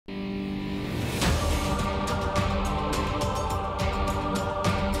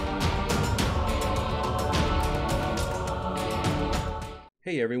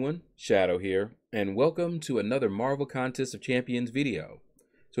Hey everyone, Shaedow here, and welcome to another Marvel Contest of Champions video.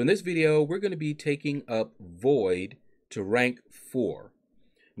 So in this video, we're going to be taking up Void to rank 4.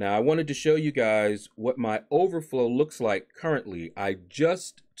 Now I wanted to show you guys what my overflow looks like currently. I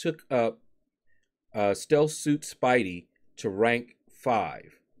just took up Stealth Suit Spidey to rank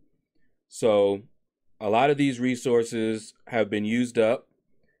 5. So a lot of these resources have been used up.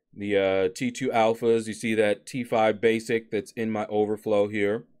 The T2 alphas, you see that T5 basic that's in my overflow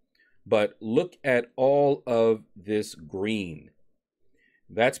here. But look at all of this green.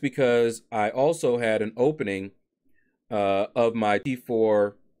 That's because I also had an opening of my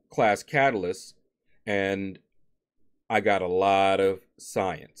T4 class catalyst, and I got a lot of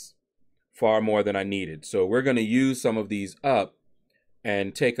science, far more than I needed. So we're going to use some of these up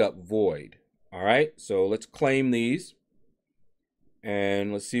and take up Void. All right, so let's claim these.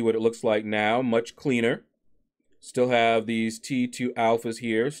 And let's see what it looks like now. Much cleaner. Still have these T2 alphas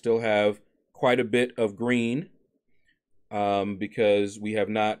here. Still have quite a bit of green because we have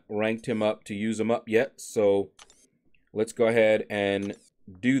not ranked him up to use him up yet. So let's go ahead and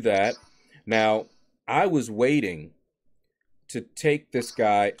do that. Now, I was waiting to take this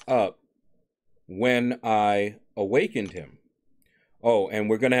guy up when I awakened him. Oh, and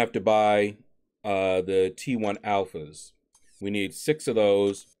we're going to have to buy the T1 alphas. We need 6 of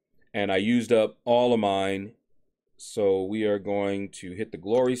those, and I used up all of mine. So we are going to hit the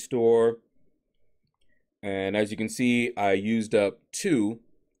Glory Store. And as you can see, I used up 2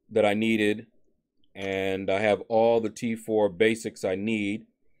 that I needed, and I have all the T4 basics I need.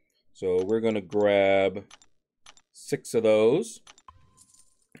 So we're going to grab 6 of those.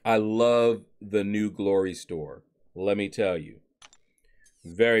 I love the new Glory Store, let me tell you.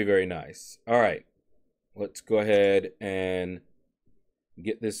 Very, very nice. All right. Let's go ahead and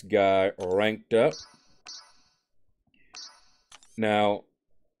get this guy ranked up. Now,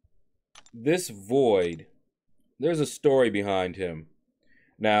 this Void, there's a story behind him.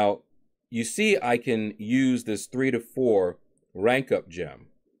 Now, you see I can use this 3 to 4 rank up gem.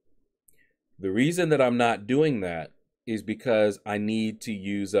 The reason that I'm not doing that is because I need to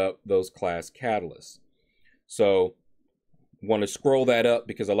use up those class catalysts. So, I want to scroll that up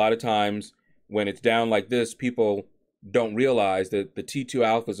because a lot of times when it's down like this, people don't realize that the T2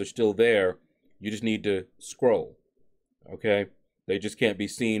 alphas are still there. You just need to scroll, okay? They just can't be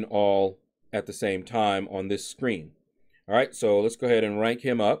seen all at the same time on this screen. All right, so let's go ahead and rank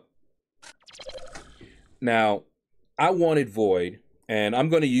him up. Now, I wanted Void, and I'm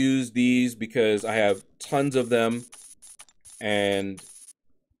going to use these because I have tons of them, and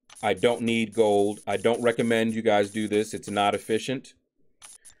I don't need gold. I don't recommend you guys do this. It's not efficient.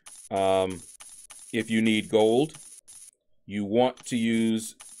 If you need gold, you want to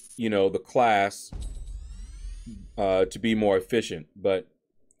use, the class to be more efficient. But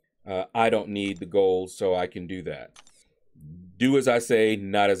I don't need the gold, so I can do that. Do as I say,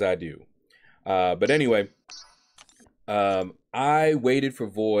 not as I do. But anyway, I waited for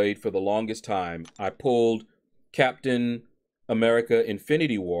Void for the longest time. I pulled Captain America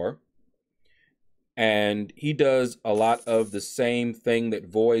Infinity War, and he does a lot of the same thing that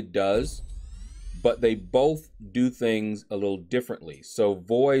Void does, but they both do things a little differently. So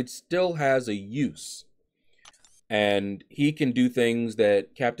Void still has a use, and he can do things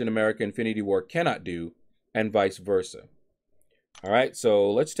that Captain America Infinity War cannot do, and vice versa. All right, so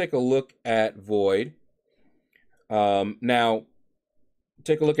let's take a look at Void. Now,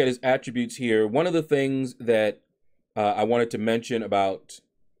 take a look at his attributes here. One of the things that I wanted to mention about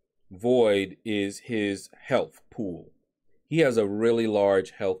Void is his health pool. He has a really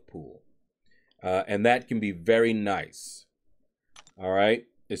large health pool. And that can be very nice. All right.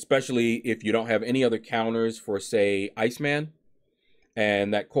 Especially if you don't have any other counters for, say, Iceman.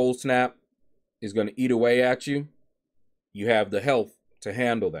 And that cold snap is going to eat away at you. You have the health to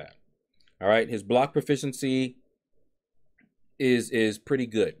handle that. All right. His block proficiency is pretty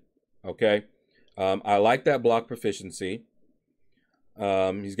good. Okay. I like that block proficiency.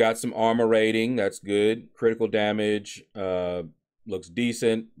 He's got some armor rating. That's good. Critical damage looks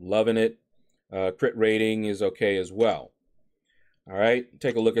decent. Loving it. Crit rating is okay as well. All right,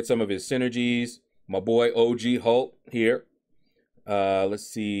 take a look at some of his synergies. My boy OG Hulk here. Let's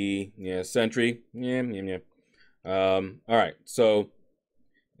see. Yeah, Sentry. Yeah. All right, so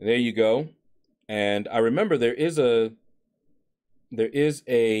there you go. And I remember there is a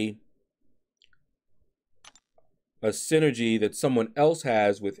synergy that someone else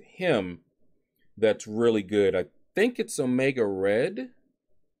has with him that's really good. I think it's Omega Red,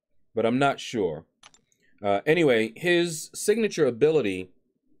 but I'm not sure. Anyway, his signature ability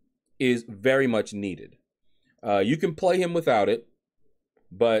is very much needed. You can play him without it,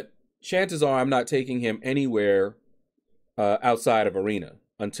 but chances are I'm not taking him anywhere outside of arena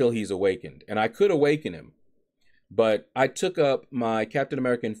until he's awakened. And I could awaken him, but I took up my Captain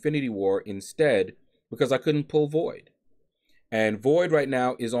America Infinity War instead because I couldn't pull Void. And Void right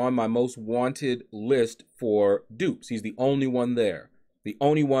now is on my most wanted list for dupes. He's the only one there. The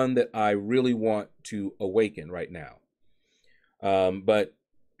only one that I really want to awaken right now. But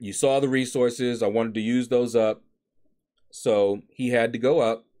you saw the resources. I wanted to use those up. So he had to go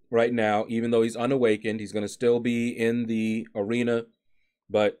up right now. Even though he's unawakened, he's going to still be in the arena.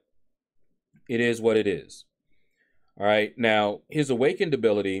 But it is what it is. All right. Now, his awakened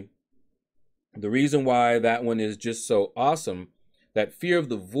ability, the reason why that one is just so awesome, that Fear of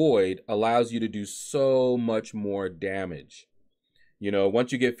the Void allows you to do so much more damage. You know,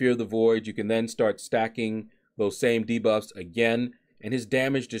 once you get Fear of the Void, you can then start stacking those same debuffs again, and his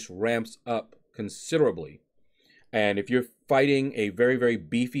damage just ramps up considerably. And if you're fighting a very, very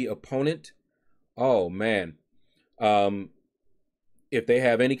beefy opponent, oh man, if they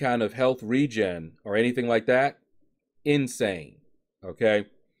have any kind of health regen or anything like that, insane, okay?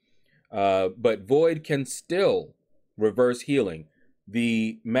 But Void can still reverse healing.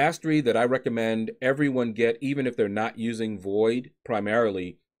 The mastery that I recommend everyone get, even if they're not using Void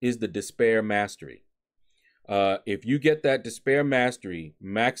primarily, is the Despair Mastery. If you get that Despair Mastery,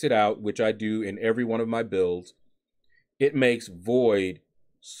 max it out, which I do in every one of my builds, it makes Void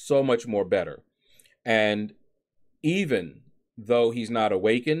so much more better. And even though he's not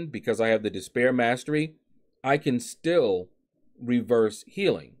awakened, because I have the Despair Mastery, I can still reverse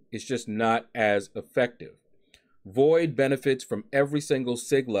healing. It's just not as effective. Void benefits from every single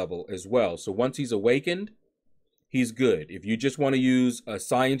SIG level as well. So once he's awakened, he's good. If you just want to use a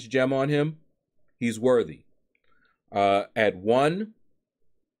science gem on him, he's worthy. At 1,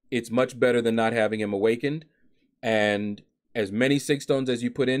 it's much better than not having him awakened. And as many SIG stones as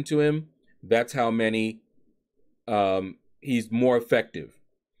you put into him, that's how many he's more effective.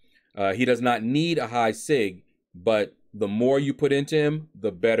 He does not need a high SIG, but the more you put into him,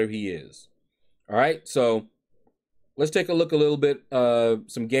 the better he is. All right, so let's take a look a little bit,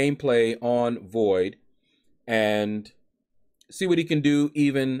 some gameplay on Void and see what he can do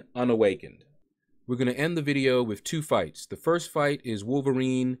even unawakened. We're going to end the video with 2 fights. The first fight is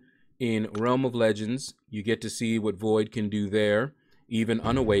Wolverine in Realm of Legends. You get to see what Void can do there, even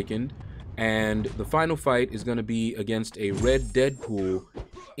unawakened. And the final fight is going to be against a Red Deadpool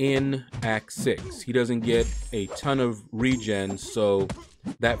in Act 6. He doesn't get a ton of regen, so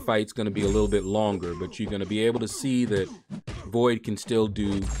that fight's going to be a little bit longer, but you're going to be able to see that Void can still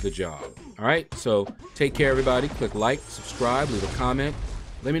do the job. All right, so take care, everybody. Click like, subscribe, leave a comment.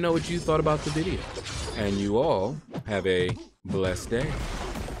 Let me know what you thought about the video. And you all have a blessed day.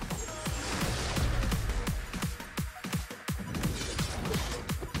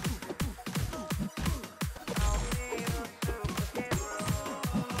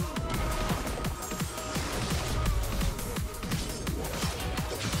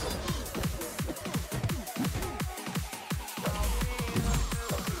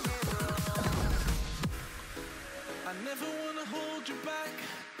 I never wanna hold you back.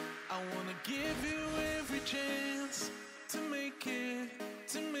 I wanna give you every chance to make it,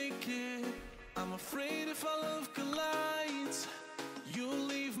 I'm afraid if our love collides, you'll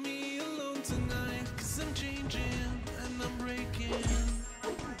leave me alone tonight. 'Cause I'm changing and I'm breaking.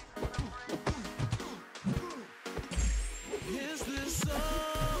 Is this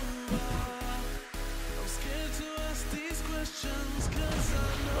over? I'm scared to ask these questions, 'cause I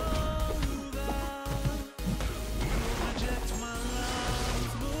know that you'll reject my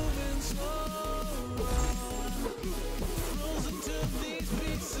love, moving slower, frozen to these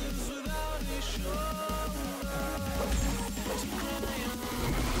pieces without a shoulder.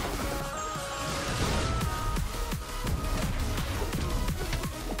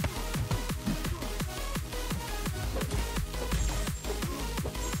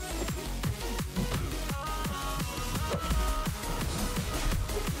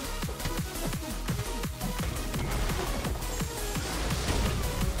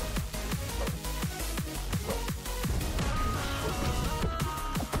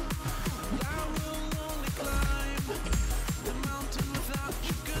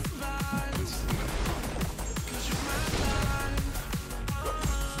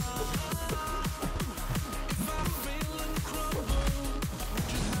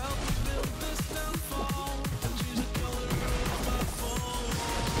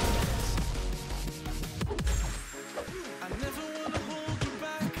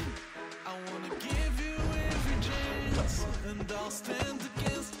 And I'll stand